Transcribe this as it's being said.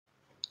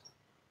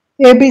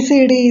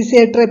ABCD is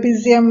a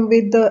trapezium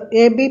with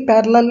AB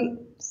parallel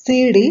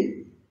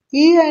CD.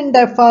 E and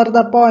F are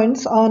the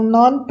points on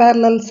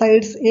non-parallel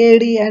sides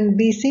AD and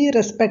BC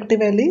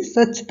respectively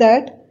such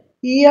that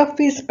EF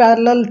is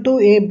parallel to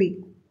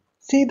AB.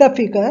 See the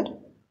figure.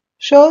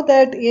 Show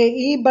that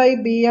AE by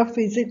BF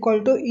is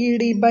equal to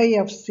ED by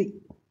FC.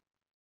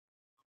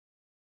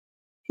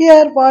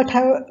 Here what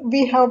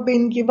we have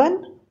been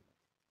given?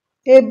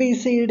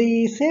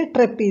 ABCD is a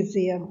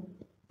trapezium.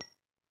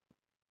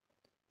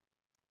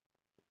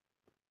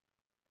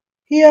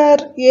 Here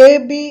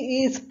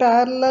AB is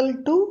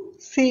parallel to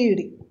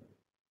CD.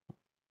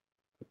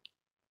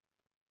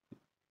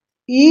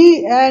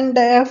 E and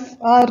F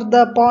are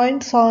the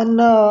points on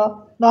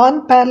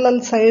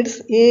non-parallel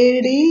sides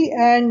AD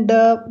and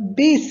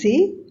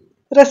BC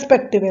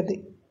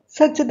respectively,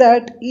 such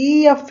that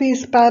EF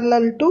is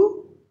parallel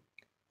to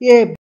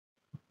AB.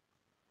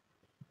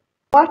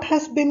 What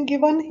has been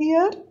given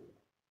here?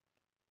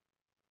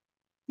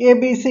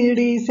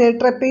 ABCD is a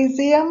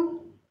trapezium.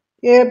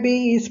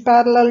 AB is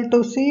parallel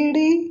to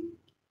CD.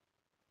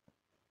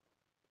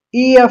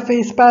 EF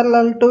is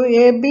parallel to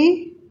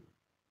AB.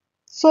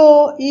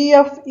 So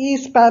EF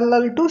is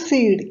parallel to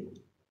CD.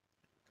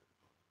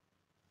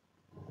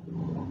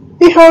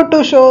 We have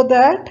to show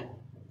that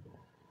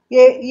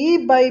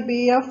AE by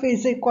BF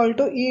is equal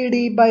to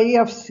ED by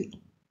FC.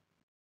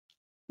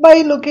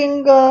 By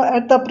looking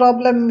at the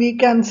problem, we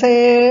can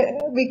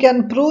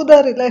prove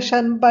the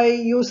relation by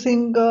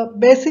using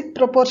basic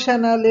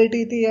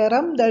proportionality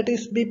theorem, that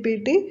is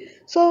BPT.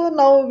 So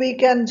now we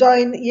can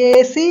join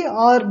AC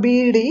or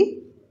BD.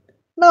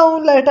 Now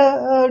let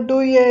us do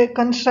a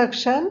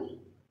construction.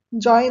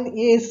 Join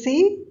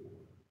AC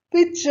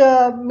which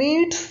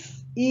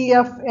meets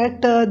EF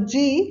at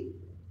G.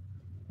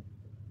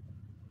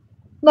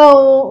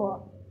 Now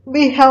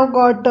we have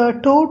got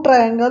two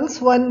triangles.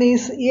 One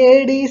is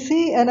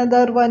ADC,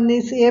 another one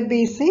is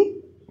ABC.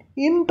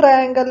 In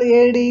triangle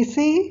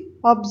ADC,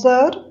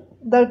 observe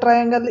the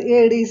triangle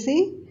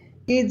ADC.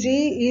 EG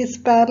is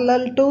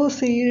parallel to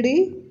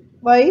CD.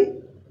 Why?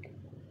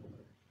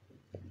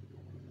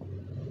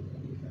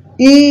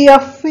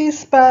 EF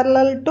is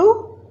parallel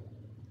to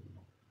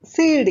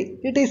CD.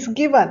 It is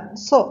given.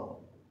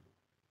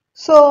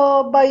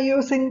 So by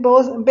using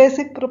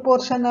basic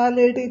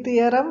proportionality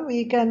theorem,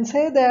 we can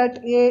say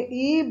that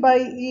AE by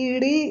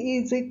ED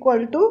is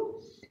equal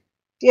to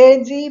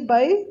AG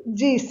by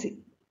GC.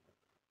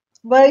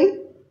 Why?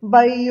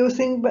 By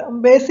using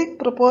basic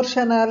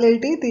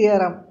proportionality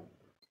theorem.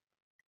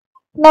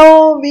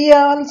 Now we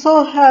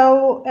also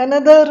have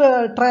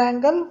another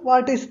triangle.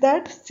 What is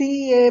that?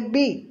 CAB.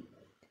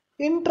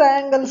 In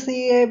triangle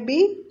CAB,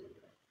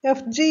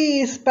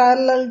 FG is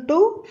parallel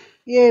to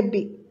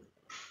AB.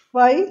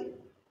 Why?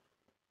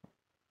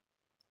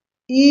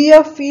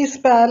 EF is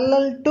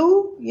parallel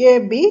to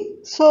AB,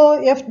 so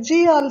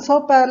FG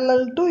also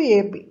parallel to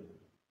AB.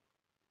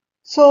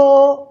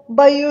 So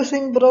by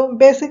using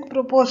basic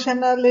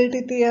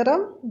proportionality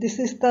theorem, this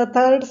is the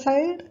third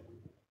side.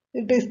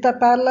 It is the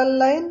parallel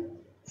line.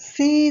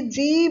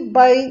 CG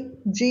by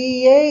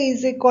GA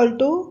is equal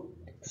to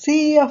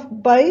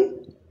CF by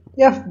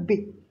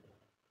FB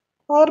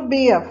or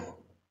BF.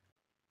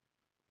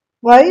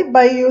 Why?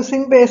 By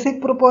using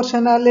basic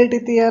proportionality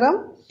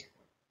theorem,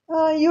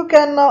 you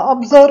can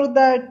observe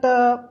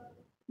that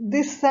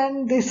this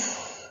and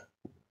this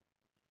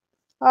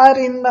are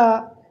in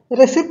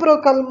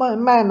reciprocal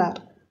manner.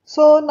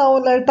 So now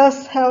let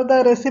us have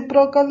the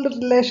reciprocal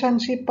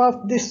relationship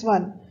of this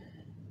one.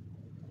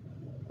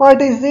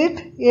 What is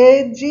it?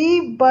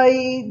 AG by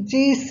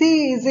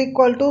GC is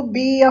equal to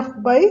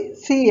BF by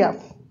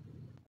CF.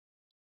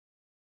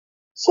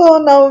 So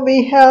now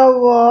we have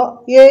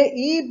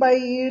AE by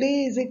ED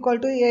is equal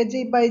to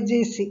AG by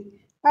GC,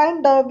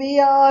 and we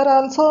are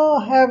also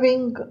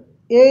having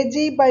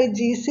AG by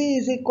GC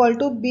is equal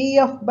to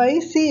BF by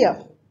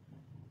CF.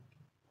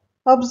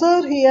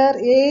 Observe here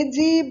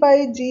AG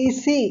by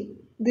GC,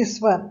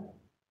 this one,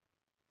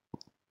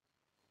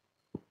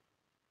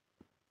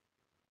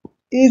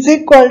 is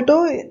equal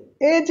to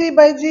AG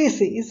by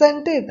GC,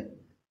 isn't it?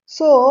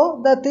 So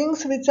the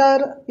things which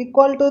are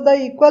equal to the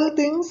equal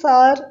things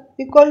are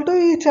equal to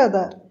each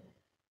other.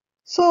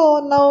 So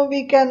now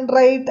we can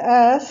write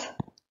as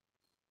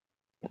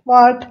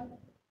what?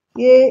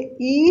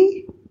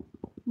 AE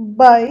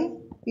by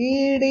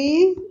ED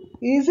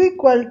is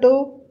equal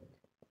to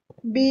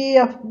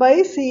BF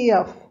by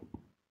CF.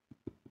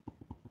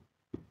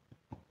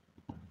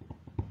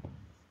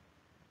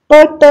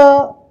 But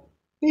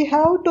we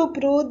have to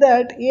prove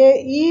that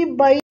AE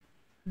by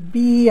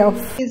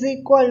BF is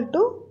equal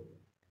to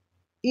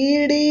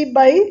ED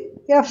by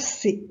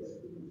FC.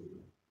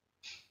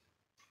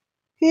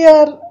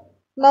 Here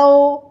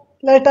now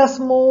let us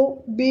move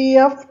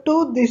BF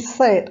to this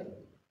side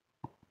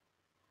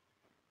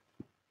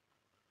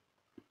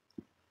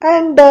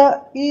and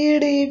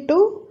ED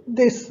to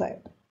this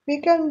side.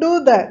 We can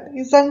do that,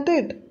 isn't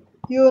it?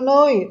 You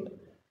know it.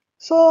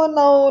 So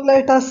now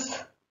let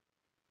us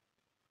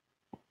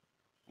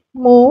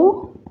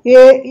move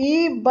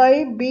AE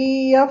by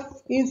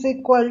BF is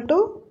equal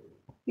to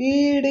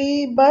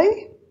ED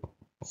by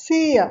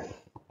CF.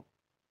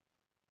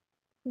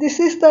 This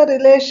is the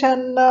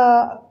relation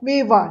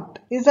we want,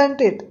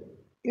 isn't it?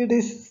 It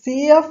is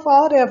CF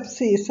or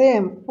FC,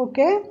 same,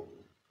 okay?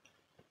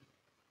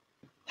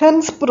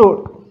 Hence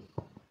proved.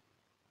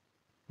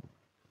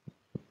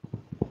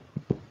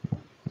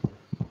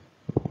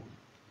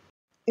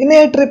 In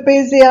a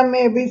trapezium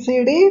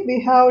ABCD,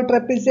 we have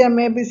trapezium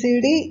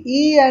ABCD,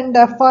 E and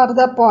F are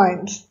the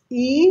points.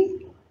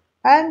 E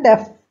and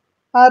F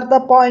are the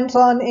points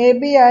on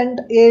AB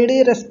and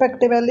AD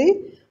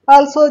respectively.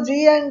 Also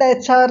G and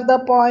H are the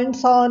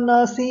points on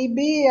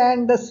CB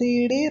and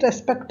CD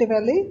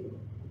respectively,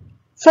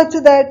 such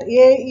that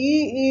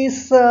AE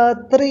is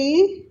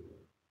 3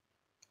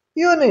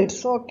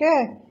 units,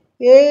 okay?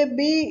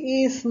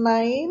 AB is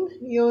 9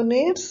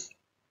 units.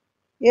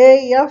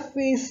 AF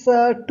is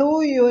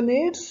 2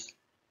 units,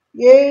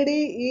 AD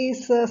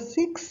is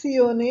 6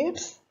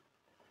 units,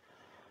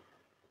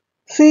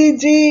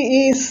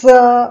 CG is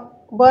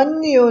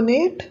 1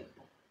 unit,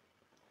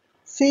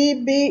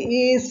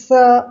 CB is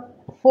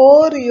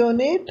 4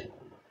 unit,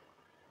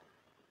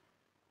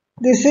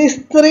 this is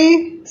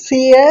 3,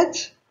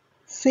 CH,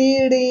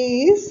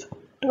 CD is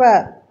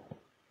 12.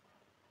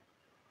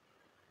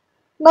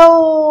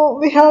 Now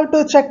we have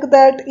to check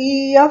that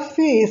EF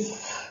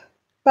is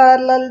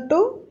parallel to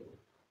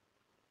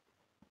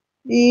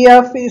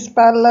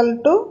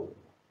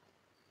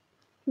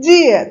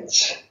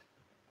GH.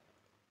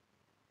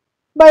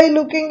 By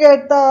looking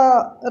at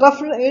the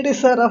rough, it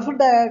is a rough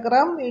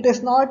diagram, it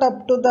is not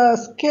up to the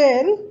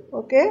scale,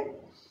 okay.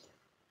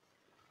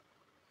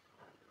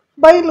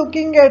 By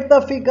looking at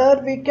the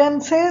figure, we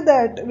can say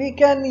that we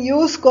can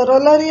use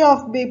corollary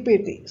of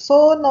BPT.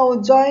 So now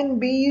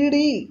join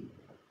BD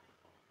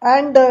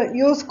and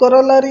use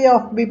corollary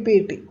of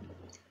BPT.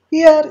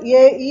 Here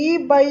AE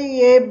by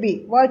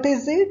AB, what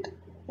is it?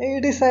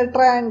 It is a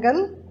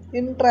triangle.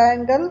 In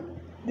triangle,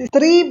 this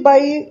 3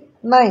 by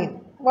 9.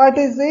 What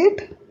is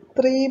it?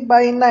 3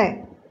 by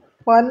 9.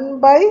 1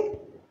 by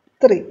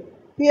 3.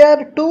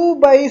 Here 2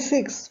 by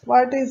 6.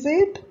 What is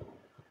it?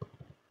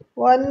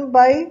 1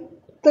 by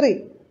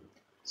 3.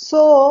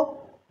 So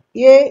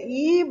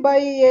AE by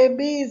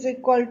AB is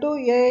equal to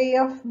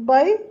AF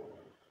by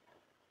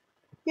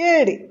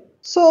AD.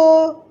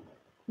 So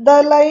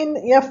the line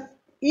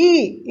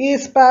FE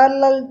is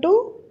parallel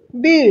to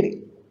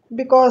BD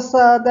because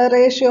the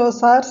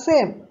ratios are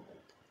same.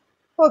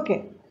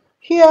 Okay.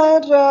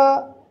 Here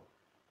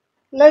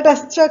let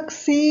us check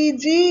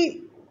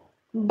CG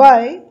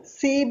by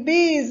CB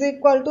is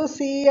equal to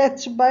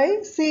CH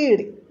by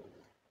CD.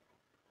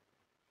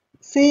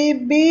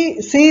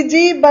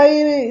 CG by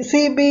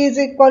CB is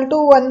equal to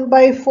 1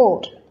 by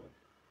 4.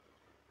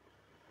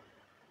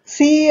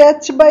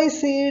 CH by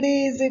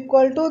CD is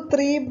equal to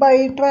 3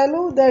 by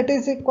 12, that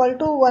is equal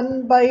to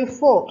 1 by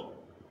 4.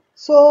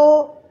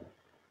 So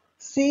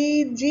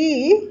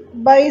CG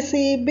by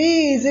CB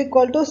is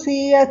equal to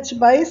CH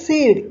by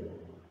CD.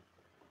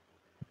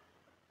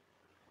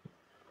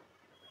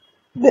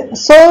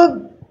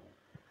 So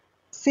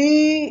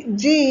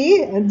GH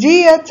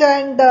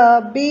and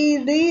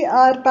BD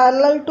are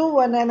parallel to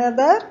one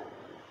another.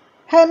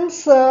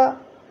 Hence FE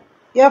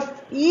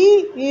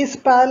is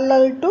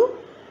parallel to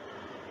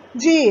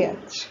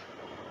GH.